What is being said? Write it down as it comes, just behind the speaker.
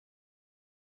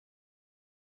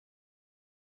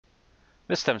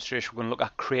This demonstration we're going to look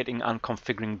at creating and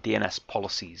configuring DNS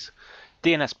policies.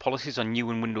 DNS policies are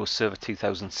new in Windows Server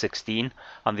 2016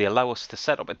 and they allow us to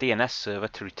set up a DNS server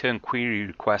to return query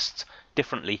requests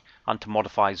differently and to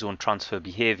modify zone transfer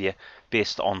behavior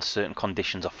based on certain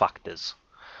conditions or factors.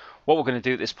 What we're going to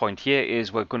do at this point here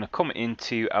is we're going to come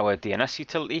into our DNS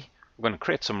utility, we're going to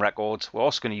create some records, we're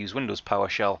also going to use Windows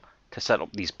PowerShell to set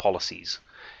up these policies.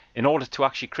 In order to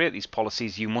actually create these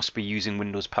policies, you must be using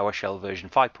Windows PowerShell version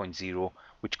 5.0,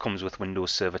 which comes with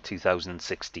Windows Server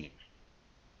 2016.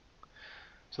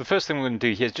 So the first thing we're going to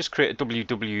do here is just create a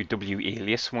www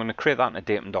alias. We're going to create that in a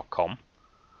datum.com.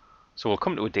 So we'll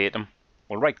come to a datum,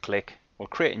 we'll right click, we'll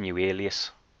create a new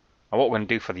alias. And what we're going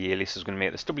to do for the alias is going to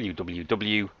make this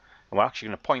www, and we're actually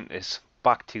going to point this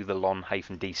back to the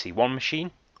lon-dc1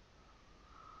 machine.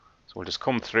 So we'll just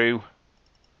come through,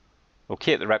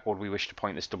 locate the record we wish to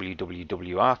point this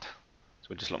www at. So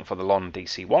we're just looking for the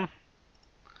lon-dc1, and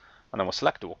then we'll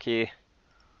select OK,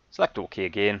 select OK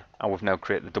again, and we've now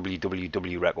created the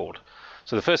www record.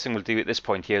 So the first thing we'll do at this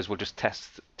point here is we'll just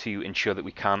test to ensure that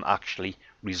we can actually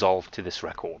resolve to this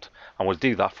record, and we'll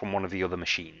do that from one of the other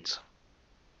machines.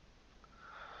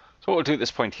 So what we'll do at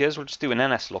this point here is we'll just do an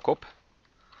DNS lookup,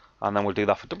 and then we'll do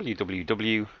that for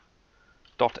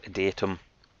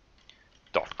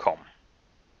www.datum.com.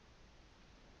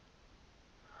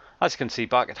 As you can see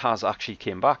back, it has actually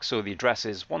came back, so the address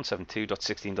is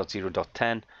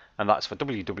 172.16.0.10, and that's for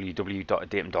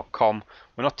www.datum.com.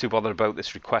 We're not too bothered about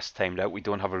this request timed out, we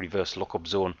don't have a reverse lookup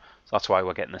zone, so that's why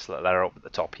we're getting this little error up at the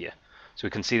top here. So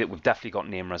we can see that we've definitely got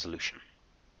name resolution.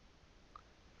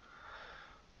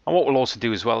 And what we'll also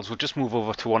do as well is we'll just move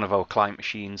over to one of our client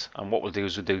machines, and what we'll do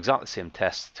is we'll do exactly the same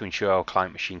test to ensure our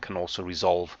client machine can also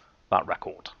resolve that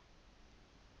record.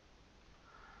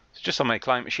 So just on my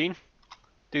client machine,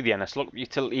 do the DNS lookup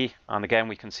utility, and again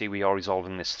we can see we are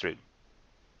resolving this through.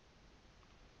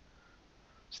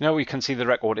 So now we can see the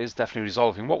record is definitely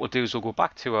resolving. What we'll do is we'll go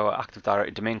back to our Active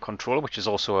Directory domain controller, which is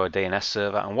also our DNS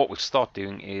server, and what we'll start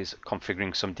doing is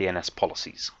configuring some DNS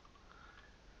policies.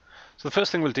 So the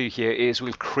first thing we'll do here is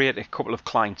we'll create a couple of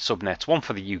client subnets, one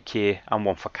for the UK and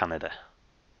one for Canada.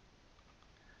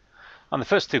 And the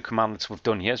first two commandlets we've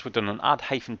done here is we've done an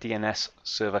add-DNS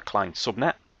server client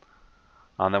subnet.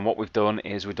 And then what we've done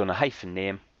is we've done a hyphen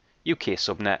name, UK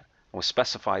subnet, and we've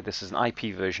specified this as an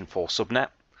IP version 4 subnet.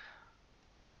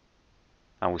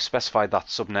 And we've specified that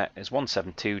subnet as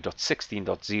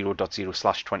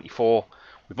 172.16.0.0/24.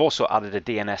 We've also added a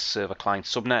DNS server client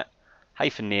subnet,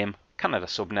 hyphen name, Canada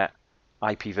subnet,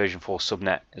 IP version 4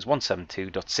 subnet is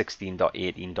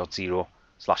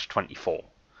 172.16.18.0/24.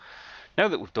 Now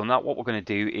that we've done that, what we're going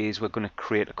to do is we're going to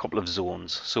create a couple of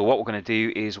zones. So what we're going to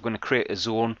do is we're going to create a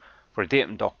zone for a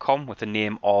datum.com with the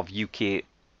name of UK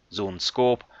zone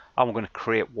scope, and we're going to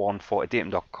create one for a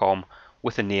datum.com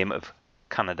with the name of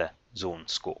Canada zone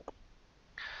scope.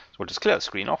 So we'll just clear the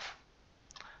screen off,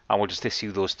 and we'll just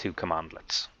issue those two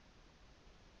commandlets.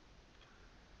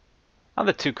 And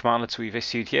the two commandlets we've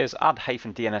issued here is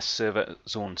add-DNS server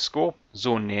zone scope,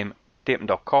 zone name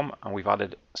datum.com, and we've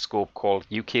added a scope called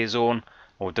UK zone,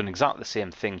 and we've done exactly the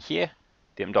same thing here,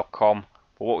 datum.com,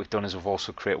 but what we've done is we've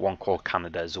also created one called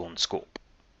Canada zone scope.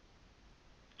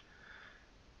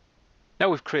 Now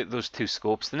we've created those two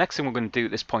scopes, the next thing we're going to do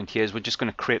at this point here is we're just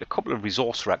going to create a couple of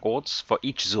resource records for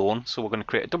each zone. So we're going to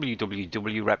create a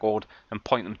www record and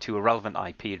point them to a relevant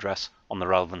IP address on the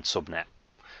relevant subnet.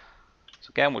 So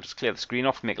again, we'll just clear the screen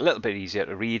off, make it a little bit easier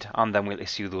to read, and then we'll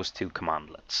issue those two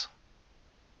commandlets.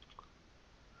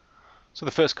 So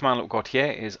the first commandlet we've got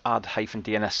here is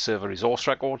add-DNS server resource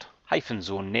record,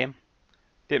 -zone name,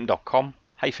 datum.com,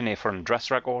 -a for an address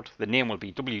record, the name will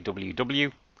be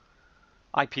www,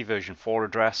 IP version 4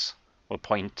 address will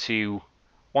point to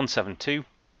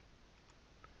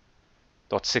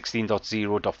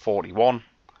 172.16.0.41,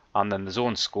 and then the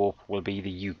zone scope will be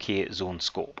the UK zone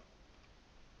scope.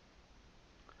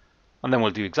 And then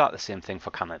we'll do exactly the same thing for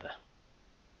Canada.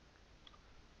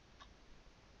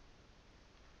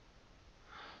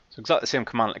 So exactly the same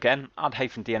command again,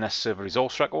 add-DNS server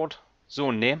resource record,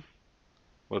 zone name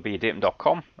will be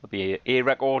datum.com, will be a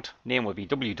record, name will be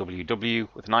www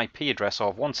with an IP address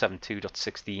of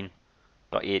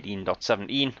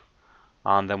 172.16.18.17,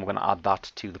 and then we're going to add that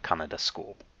to the Canada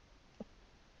scope.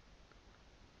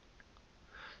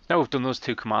 Now we've done those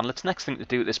two commandlets, next thing to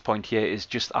do at this point here is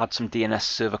just add some DNS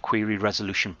server query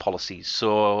resolution policies.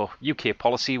 So UK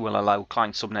policy will allow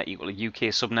client subnet equal to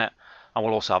UK subnet, and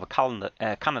we'll also have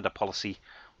a Canada policy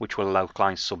which will allow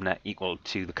client subnet equal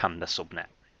to the Canada subnet.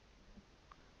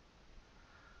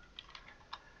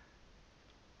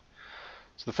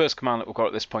 So the first command that we've got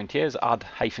at this point here is add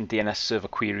 -DNS server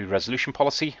query resolution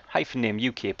policy, -name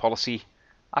UK policy,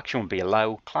 action will be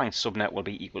allow, client subnet will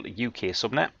be equal to UK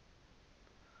subnet,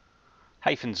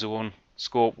 -zone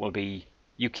scope will be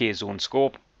UK zone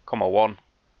scope, -1,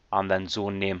 and then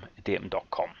zone name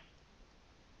datum.com.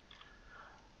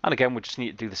 And again, we just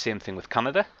need to do the same thing with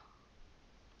Canada.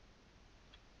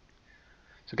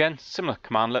 So again, similar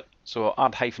commandlet. So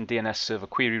add -DNS server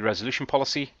query resolution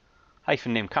policy,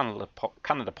 -name Canada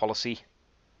policy,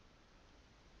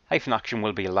 -action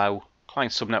will be allow,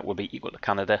 client subnet will be equal to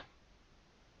Canada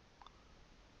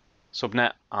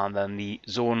subnet, and then the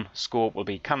zone scope will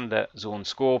be Canada zone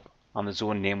scope, and the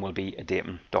zone name will be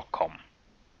datum.com.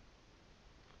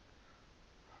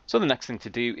 So the next thing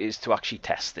to do is to actually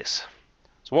test this.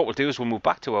 So what we'll do is we'll move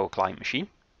back to our client machine.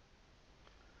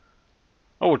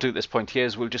 All we'll do at this point here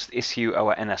is we'll just issue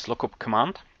our NSLookup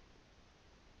command.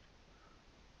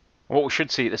 What we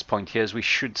should see at this point here is we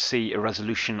should see a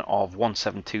resolution of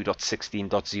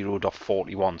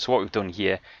 172.16.0.41. So what we've done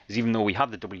here is, even though we had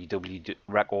the www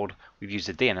record, we've used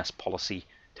the DNS policy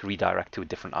to redirect to a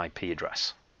different IP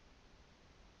address.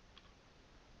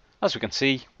 As we can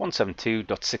see,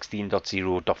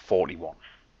 172.16.0.41.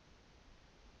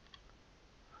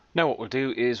 Now what we'll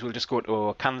do is we'll just go to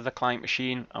our Canada client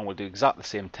machine and we'll do exactly the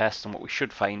same test, and what we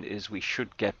should find is we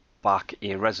should get back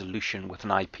a resolution with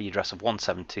an IP address of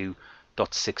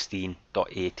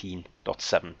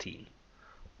 172.16.18.17.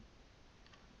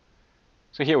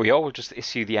 So here we are, we'll just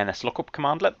issue the NSLookup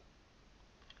commandlet.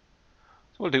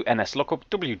 So we'll do NSLookup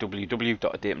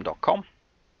www.datum.com.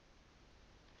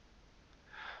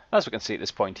 As we can see at this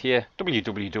point here,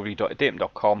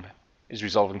 www.datum.com is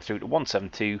resolving through to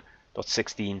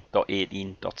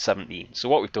 172.16.18.17. So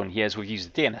what we've done here is we've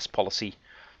used the DNS policy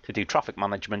to do traffic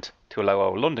management to allow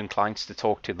our London clients to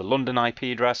talk to the London IP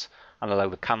address and allow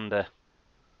the Canada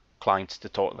clients to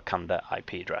talk to the Canada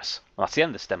IP address. And that's the end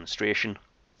of this demonstration.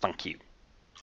 Thank you.